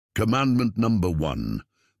Commandment number 1.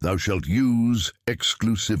 Thou shalt use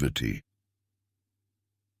exclusivity.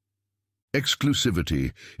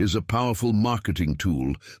 Exclusivity is a powerful marketing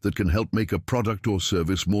tool that can help make a product or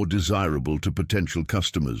service more desirable to potential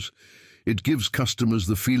customers. It gives customers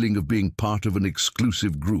the feeling of being part of an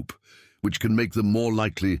exclusive group, which can make them more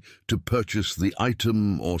likely to purchase the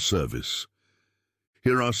item or service.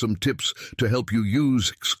 Here are some tips to help you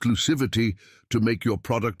use exclusivity to make your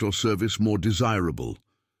product or service more desirable.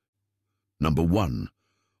 Number 1.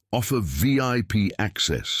 Offer VIP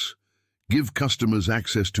access. Give customers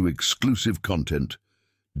access to exclusive content,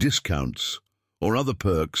 discounts, or other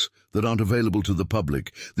perks that aren't available to the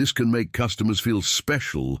public. This can make customers feel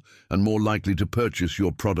special and more likely to purchase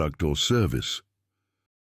your product or service.